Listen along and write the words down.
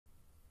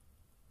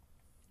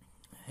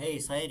Hey,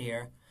 Syed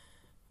here.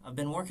 I've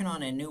been working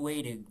on a new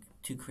way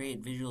to create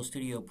Visual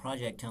Studio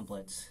project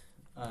templates.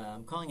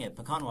 I'm calling it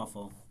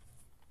pecan-waffle.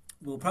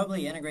 We'll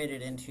probably integrate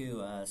it into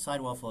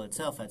sidewaffle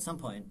itself at some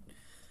point.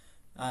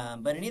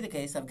 But in either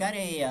case, I've got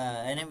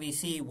an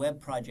MVC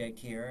web project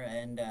here,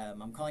 and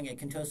I'm calling it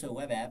Contoso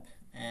Web App.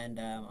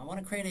 And I want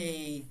to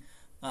create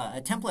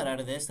a template out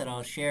of this that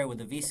I'll share with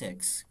the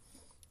V6.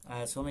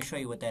 So let me show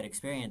you what that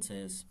experience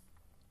is.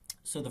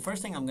 So the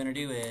first thing I'm going to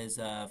do is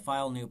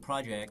file new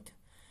project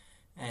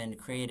and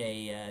create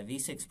a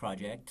V6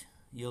 project.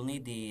 You'll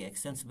need the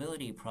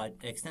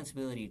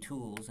extensibility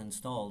tools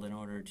installed in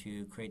order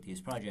to create these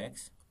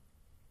projects.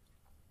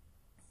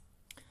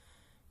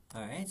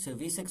 Alright, so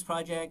V6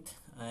 project,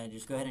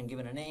 just go ahead and give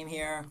it a name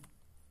here.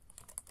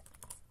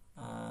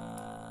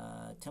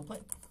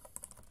 Template,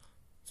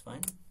 it's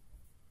fine.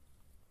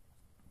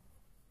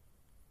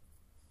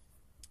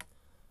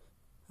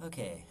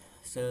 Okay,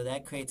 so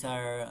that creates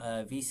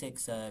our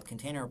V6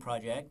 container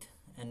project.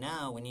 And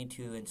now we need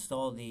to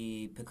install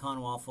the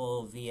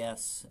pecan-waffle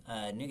vs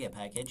NuGet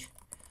package.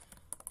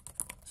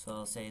 So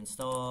I'll say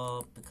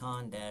install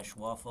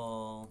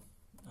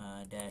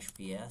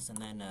pecan-waffle-vs and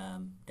then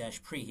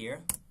 -pre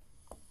here.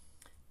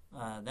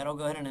 That'll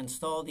go ahead and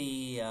install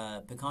the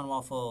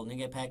pecan-waffle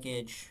NuGet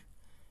package,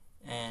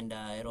 and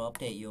it'll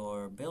update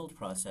your build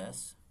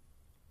process.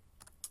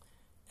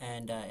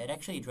 And it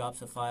actually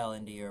drops a file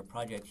into your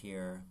project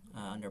here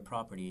under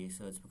property,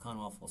 so it's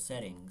pecan-waffle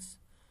settings.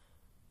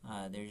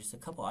 There's just a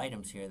couple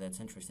items here that's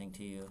interesting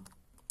to you.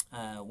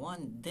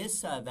 One,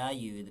 this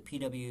value, the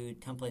PW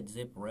template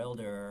zip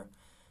raildir,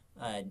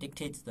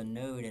 dictates the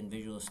node in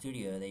Visual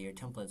Studio that your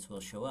templates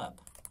will show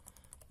up.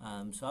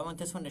 So I want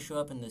this one to show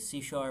up in the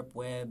C#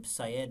 web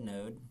Syed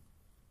node.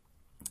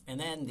 And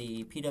then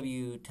the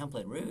PW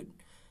template root,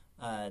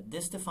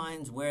 this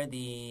defines where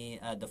the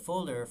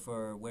folder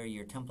for where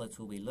your templates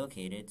will be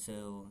located.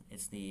 So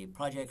it's the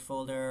project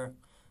folder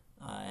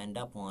and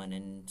up one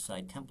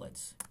inside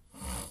templates.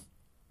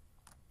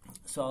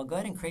 So I'll go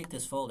ahead and create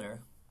this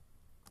folder.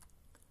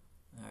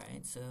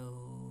 Alright,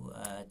 so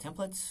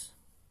templates.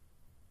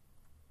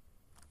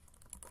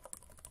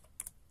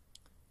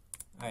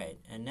 Alright,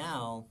 and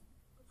now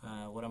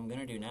what I'm going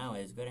to do now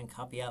is go ahead and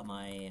copy out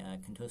my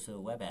Contoso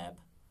web app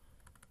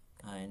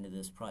into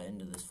this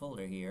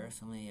folder here.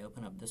 So let me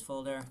open up this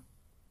folder.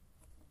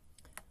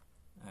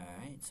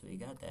 Alright, so we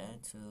got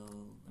that. So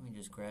let me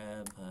just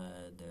grab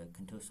the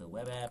Contoso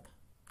web app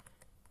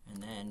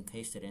and then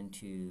paste it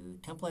into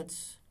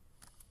templates.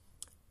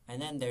 And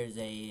then there's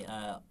the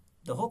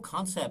whole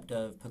concept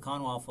of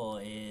pecan-waffle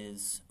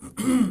is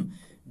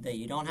that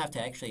you don't have to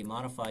actually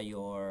modify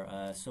your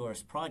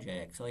source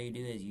projects. All you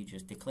do is you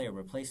just declare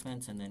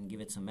replacements and then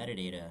give it some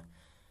metadata.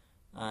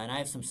 And I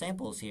have some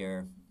samples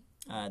here.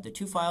 The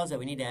two files that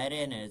we need to add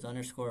in is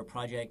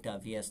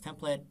 _project.vs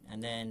template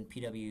and then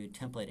pw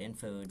template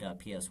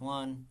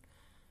info.ps1.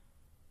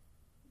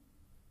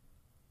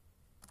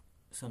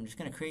 So I'm just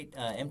going to create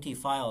empty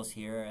files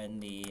here in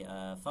the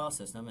file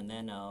system, and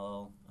then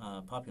I'll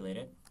populate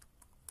it.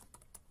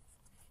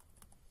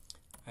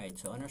 Alright,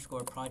 so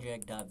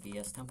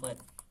 _project.vs template.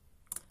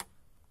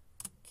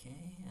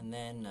 Okay, and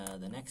then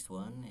the next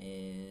one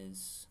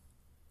is,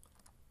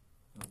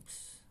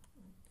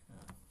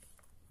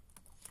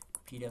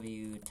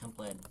 pw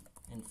template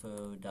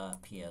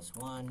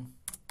info.ps1.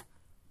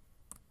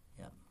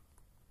 Yep.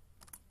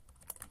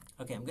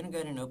 Okay, I'm going to go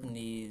ahead and open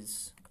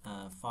these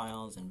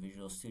files in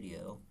Visual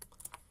Studio.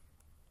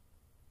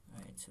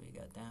 Alright, so we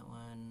got that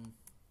one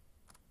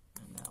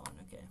and that one,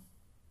 okay.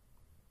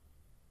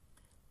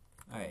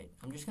 Alright,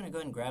 I'm just going to go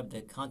ahead and grab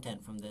the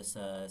content from this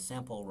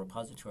sample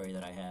repository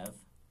that I have.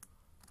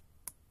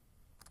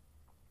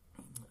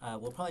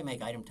 We'll probably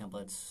make item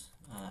templates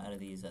out of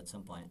these at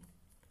some point.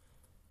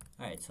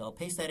 Alright, so I'll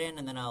paste that in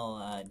and then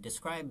I'll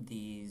describe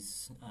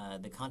these,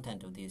 the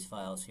content of these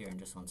files here in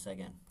just one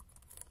second.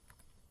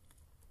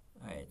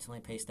 Alright, so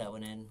let me paste that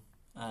one in.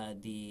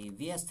 The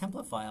VS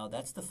template file,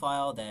 that's the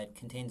file that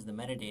contains the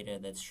metadata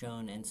that's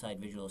shown inside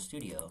Visual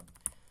Studio.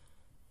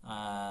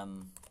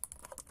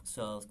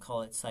 So I'll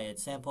call it Syed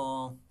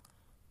sample,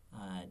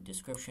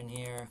 description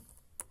here,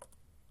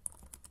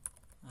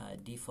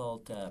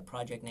 default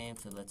project name,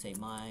 so let's say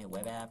my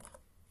web app.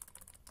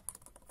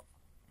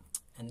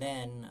 And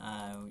then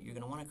you're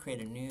going to want to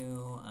create a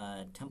new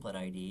template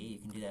ID. You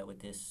can do that with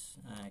this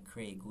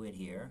create GUID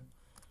here.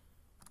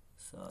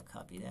 So I'll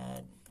copy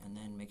that and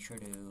then make sure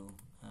to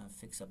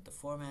fix up the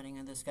formatting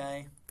of this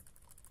guy.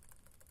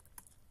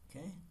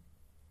 Okay.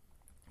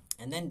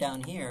 And then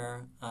down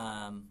here,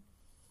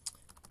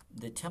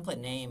 the template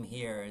name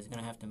here is going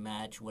to have to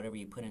match whatever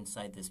you put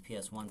inside this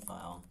PS1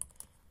 file.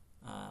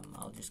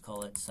 I'll just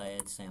call it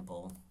Syed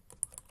sample.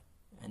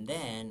 And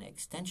then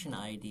extension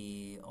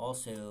ID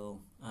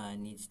also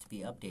needs to be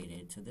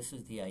updated. So this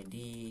is the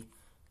ID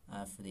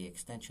for the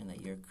extension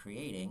that you're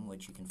creating,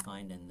 which you can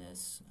find in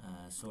this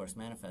source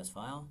manifest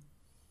file.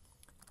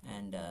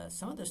 And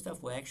some of this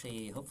stuff will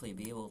actually hopefully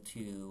be able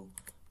to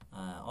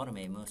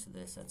automate most of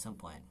this at some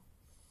point.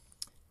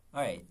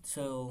 Alright,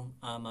 so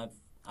I've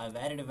I've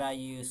added a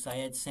value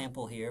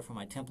sidewaffle here for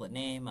my template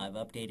name. I've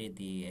updated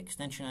the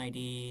extension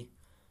ID,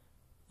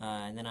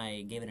 and then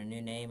I gave it a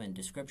new name and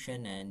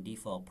description and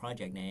default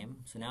project name.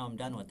 So now I'm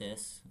done with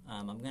this.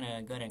 I'm going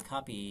to go ahead and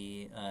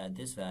copy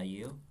this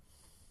value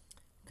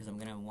because I'm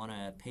going to want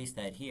to paste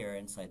that here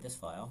inside this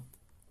file.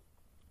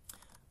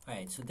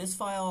 Alright, so this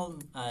file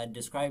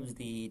describes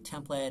the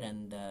template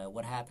and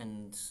what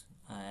happens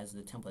as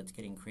the template's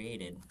getting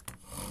created.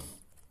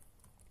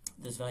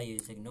 This value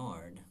is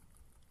ignored.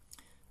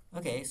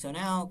 Okay, so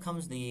now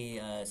comes the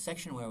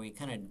section where we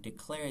kind of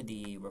declare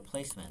the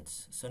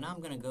replacements. So now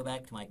I'm going to go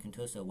back to my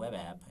Contoso web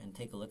app and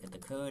take a look at the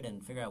code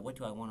and figure out what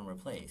do I want to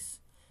replace.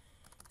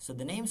 So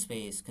the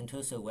namespace,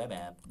 Contoso web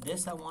app,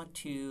 this I want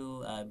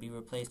to be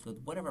replaced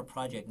with whatever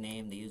project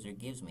name the user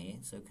gives me.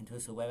 So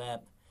Contoso web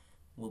app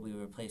will be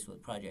replaced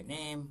with project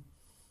name.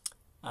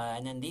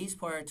 And then these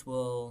parts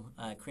will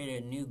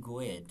create a new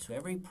GUID. So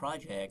every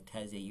project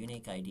has a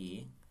unique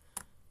ID.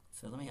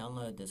 So let me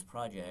unload this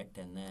project,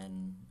 and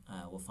then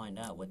we'll find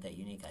out what that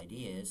unique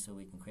ID is so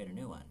we can create a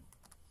new one.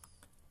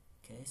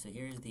 Okay, so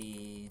here's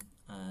the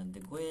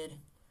GUID.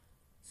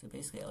 So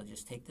basically I'll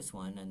just take this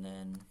one and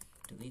then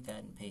delete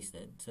that and paste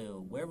it.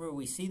 So wherever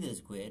we see this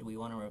GUID, we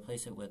want to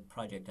replace it with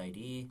project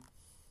ID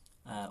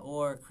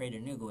or create a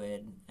new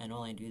GUID, and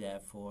only do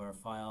that for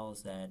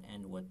files that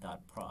end with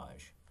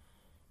 .proj.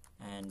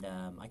 And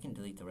I can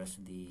delete the rest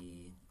of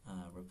the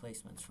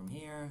replacements from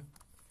here.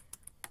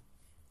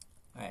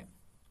 Alright.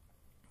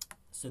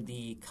 So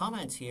the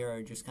comments here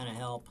are just kind of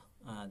help.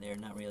 They're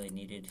not really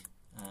needed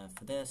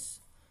for this.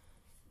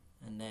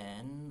 And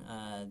then,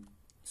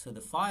 so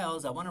the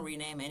files, I want to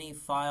rename any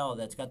file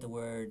that's got the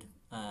word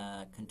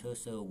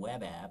Contoso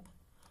web app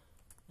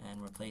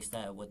and replace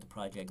that with the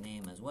project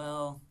name as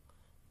well.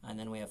 And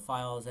then we have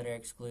files that are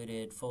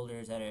excluded,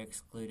 folders that are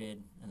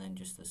excluded, and then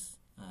just this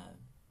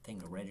thing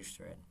to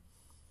register it.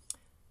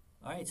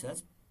 Alright, so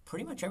that's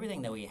pretty much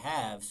everything that we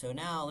have. So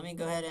now let me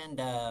go ahead and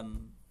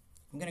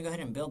I'm going to go ahead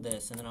and build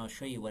this, and then I'll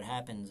show you what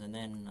happens, and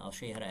then I'll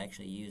show you how to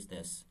actually use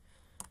this.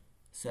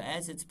 So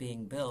as it's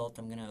being built,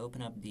 I'm going to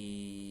open up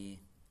the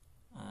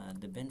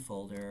bin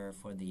folder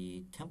for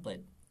the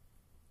template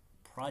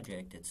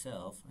project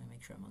itself. Let me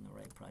make sure I'm on the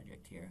right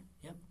project here.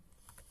 Yep.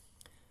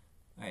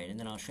 Alright, and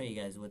then I'll show you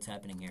guys what's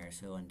happening here.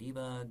 So on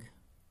debug,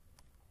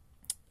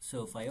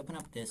 so if I open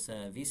up this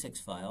v6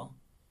 file,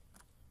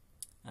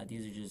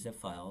 these are just zip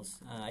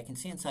files, I can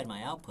see inside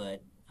my output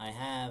I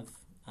have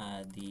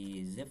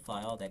the zip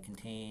file that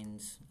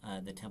contains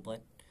the template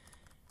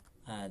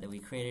that we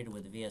created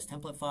with the VS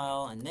template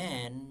file, and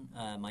then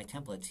my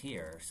templates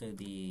here. So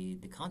the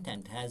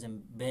content has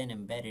been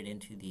embedded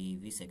into the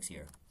v6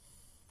 here.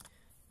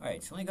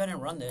 Alright, so let me go ahead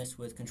and run this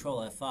with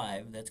Control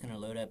F5. That's going to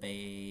load up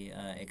a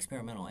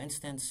experimental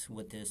instance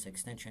with this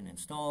extension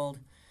installed.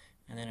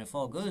 And then if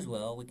all goes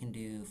well, we can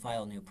do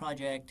File New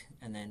Project,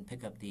 and then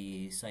pick up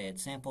the Syed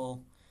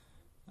sample,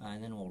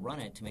 and then we'll run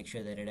it to make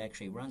sure that it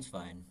actually runs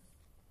fine.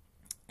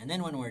 And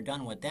then when we're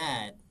done with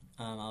that,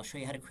 I'll show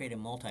you how to create a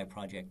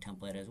multi-project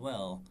template as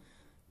well.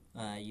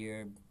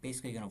 You're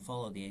basically going to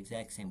follow the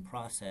exact same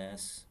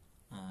process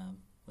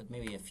with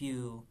maybe a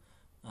few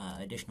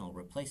additional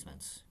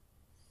replacements.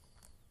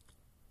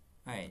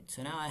 Alright,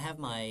 so now I have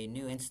my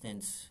new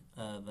instance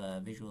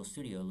of Visual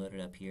Studio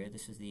loaded up here.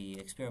 This is the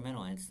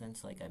experimental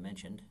instance, like I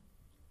mentioned.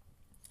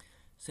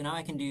 So now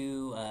I can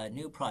do a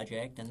new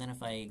project, and then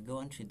if I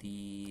go into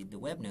the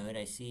web node,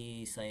 I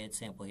see Syed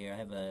sample here. I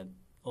have a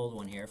old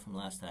one here from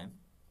last time.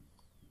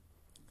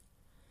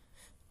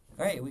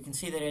 Alright, we can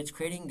see that it's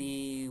creating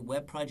the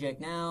web project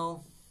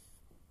now.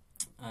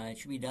 It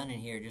should be done in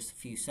here just a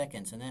few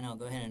seconds, and then I'll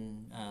go ahead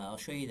and I'll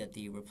show you that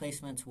the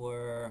replacements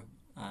were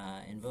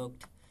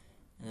invoked,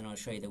 and then I'll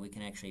show you that we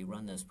can actually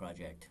run this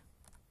project.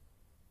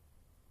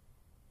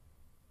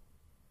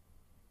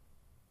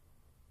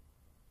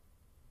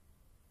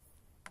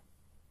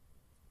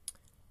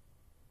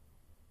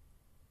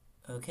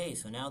 Okay,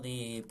 so now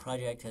the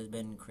project has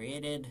been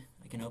created.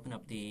 I can open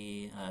up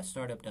the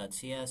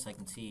startup.cs. I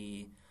can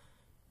see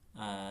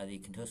the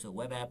Contoso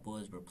web app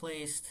was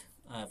replaced.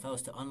 If I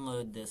was to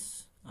unload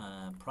this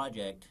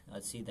project,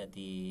 I'd see that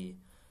the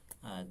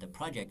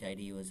project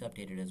ID was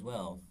updated as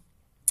well.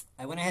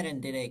 I went ahead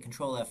and did a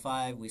Control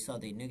F5. We saw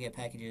the NuGet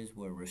packages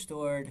were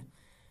restored.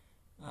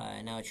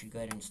 And now it should go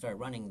ahead and start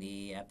running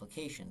the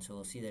application. So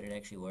we'll see that it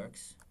actually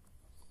works.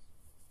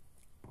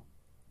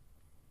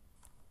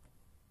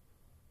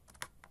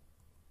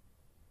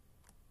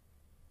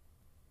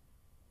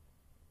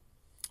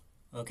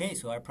 Okay,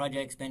 so our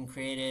project's been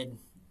created.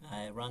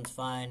 It runs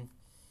fine.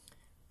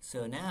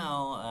 So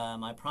now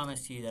I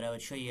promised you that I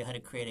would show you how to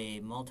create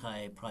a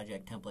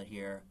multi-project template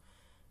here.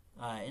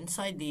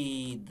 Inside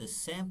the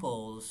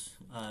samples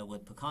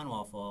with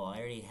pecan-waffle, I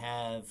already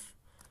have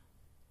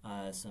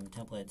some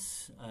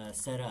templates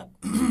set up.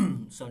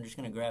 So I'm just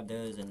going to grab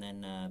those and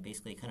then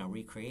basically kind of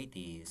recreate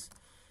these.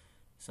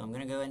 So I'm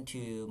going to go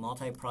into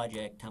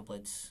multi-project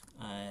templates.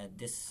 I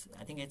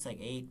think it's like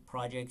 8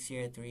 projects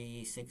here,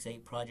 3, 6,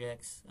 8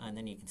 projects. And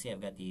then you can see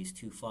I've got these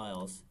 2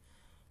 files.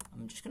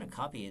 I'm just going to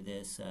copy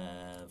this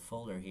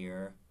folder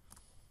here.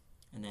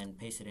 and then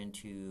paste it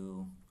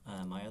into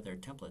my other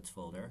templates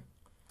folder.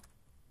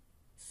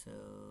 So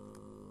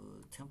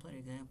template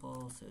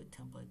example, so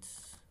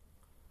templates,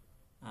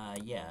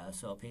 yeah,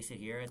 so I'll paste it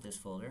here at this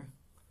folder,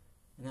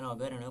 and then I'll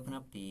go ahead and open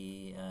up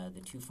the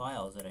two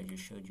files that I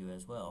just showed you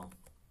as well.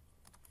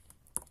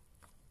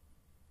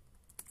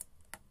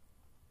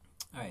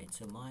 Alright,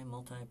 so my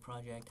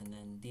multi-project, and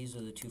then these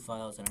are the two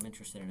files that I'm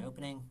interested in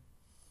opening.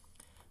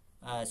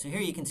 So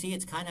here you can see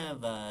it's kind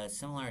of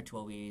similar to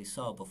what we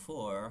saw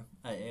before.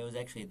 It was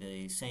actually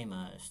the same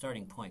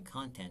starting point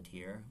content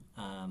here.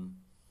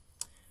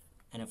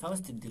 And if I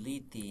was to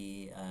delete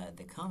the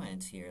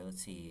comments here,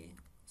 let's see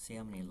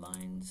how many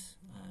lines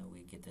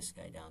we get this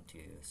guy down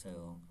to.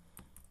 So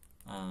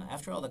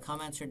after all the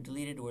comments are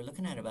deleted, we're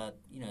looking at about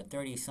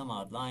 30 some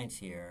odd lines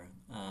here.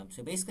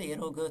 So basically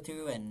it'll go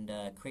through and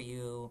create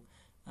you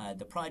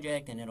the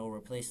project, and it'll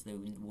replace the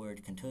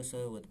word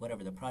Contoso with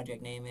whatever the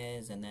project name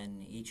is, and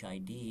then each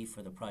ID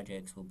for the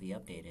projects will be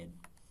updated.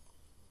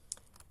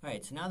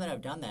 Alright, so now that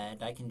I've done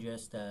that, I can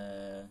just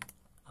I'll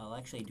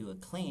actually do a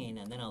clean,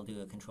 and then I'll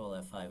do a Control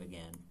F5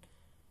 again.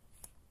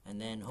 And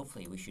then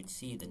hopefully we should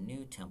see the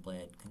new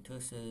template,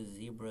 Contoso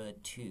Zebra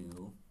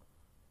 2.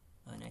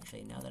 And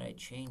actually, now that I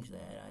change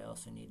that, I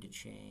also need to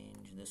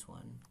change this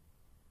one.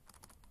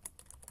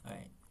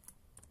 Alright,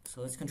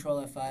 so let's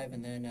Control F5,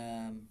 and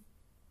then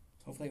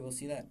hopefully we'll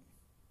see that.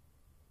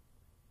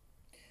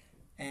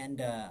 And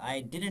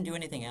I didn't do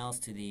anything else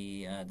to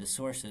the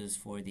sources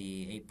for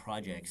the 8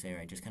 projects there.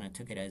 I just kind of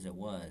took it as it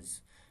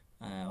was.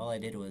 All I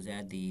did was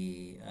add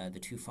the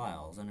two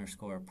files,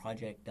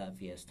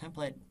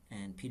 _project.vstemplate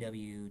and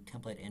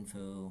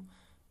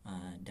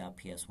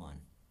pwtemplateinfo.ps1.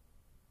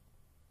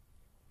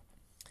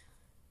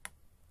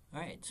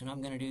 Alright, so now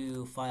I'm going to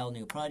do File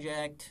New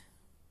Project.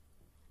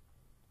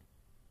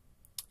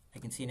 I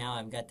can see now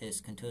I've got this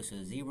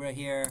Contoso Zebra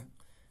here.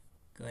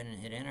 Go ahead and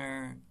hit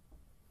Enter.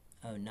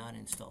 Oh, not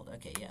installed.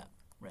 Okay, yeah,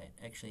 right.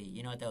 Actually,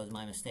 you know what? That was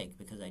my mistake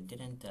because I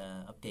didn't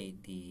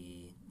update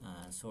the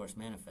source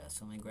manifest.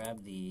 So let me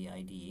grab the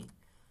ID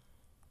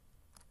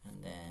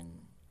and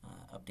then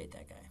update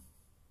that guy.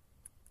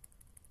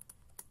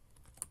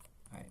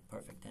 Alright,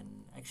 perfect.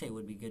 And actually it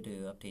would be good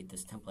to update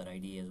this template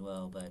ID as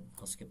well, but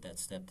I'll skip that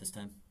step this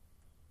time.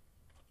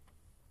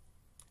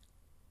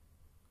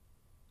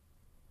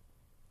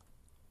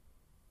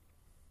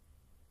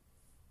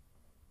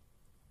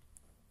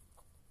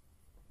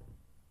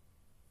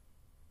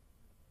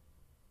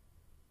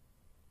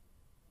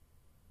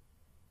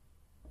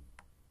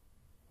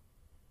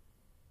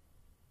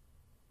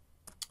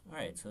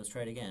 Alright, so let's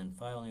try it again.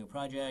 File New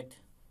Project.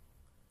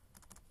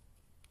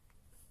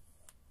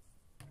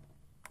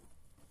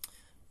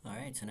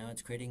 Alright, so now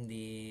it's creating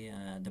the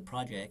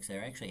projects.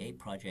 There are actually 8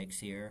 projects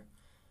here.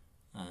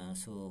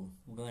 So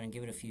we'll go ahead and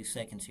give it a few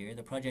seconds here.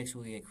 The projects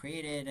will get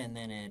created, and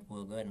then it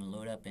will go ahead and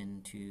load up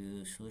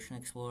into Solution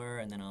Explorer,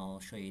 and then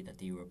I'll show you that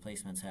the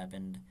replacements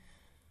happened.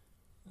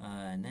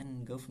 And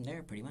then go from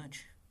there pretty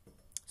much.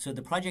 So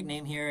the project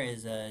name here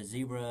is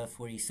Zebra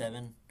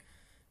 47.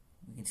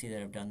 You can see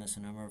that I've done this a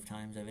number of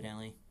times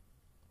evidently.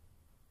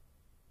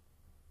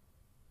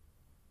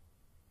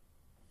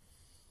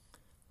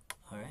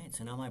 Alright,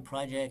 so now my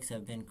projects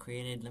have been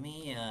created. Let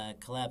me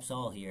collapse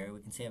all here.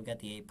 We can see I've got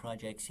the 8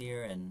 projects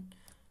here, and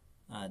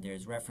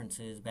there's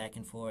references back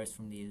and forth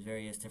from these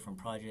various different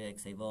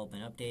projects. They've all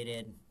been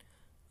updated.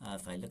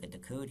 If I look at the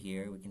code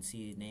here, we can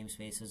see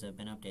namespaces have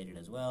been updated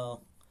as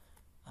well.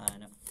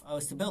 And if I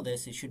was to build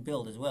this, it should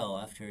build as well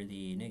after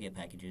the NuGet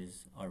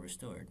packages are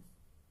restored.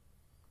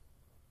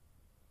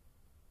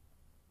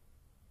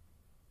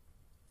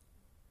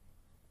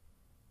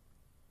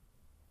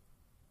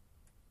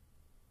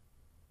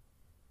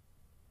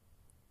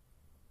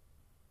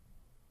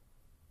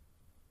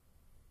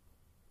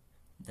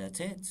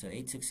 That's it. So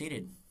 8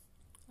 succeeded.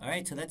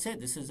 Alright, so that's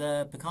it. This is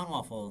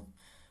pecan-waffle.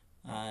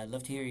 I'd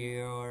love to hear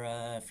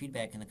your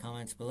feedback in the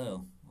comments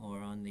below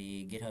or on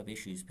the GitHub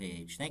issues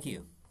page. Thank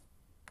you.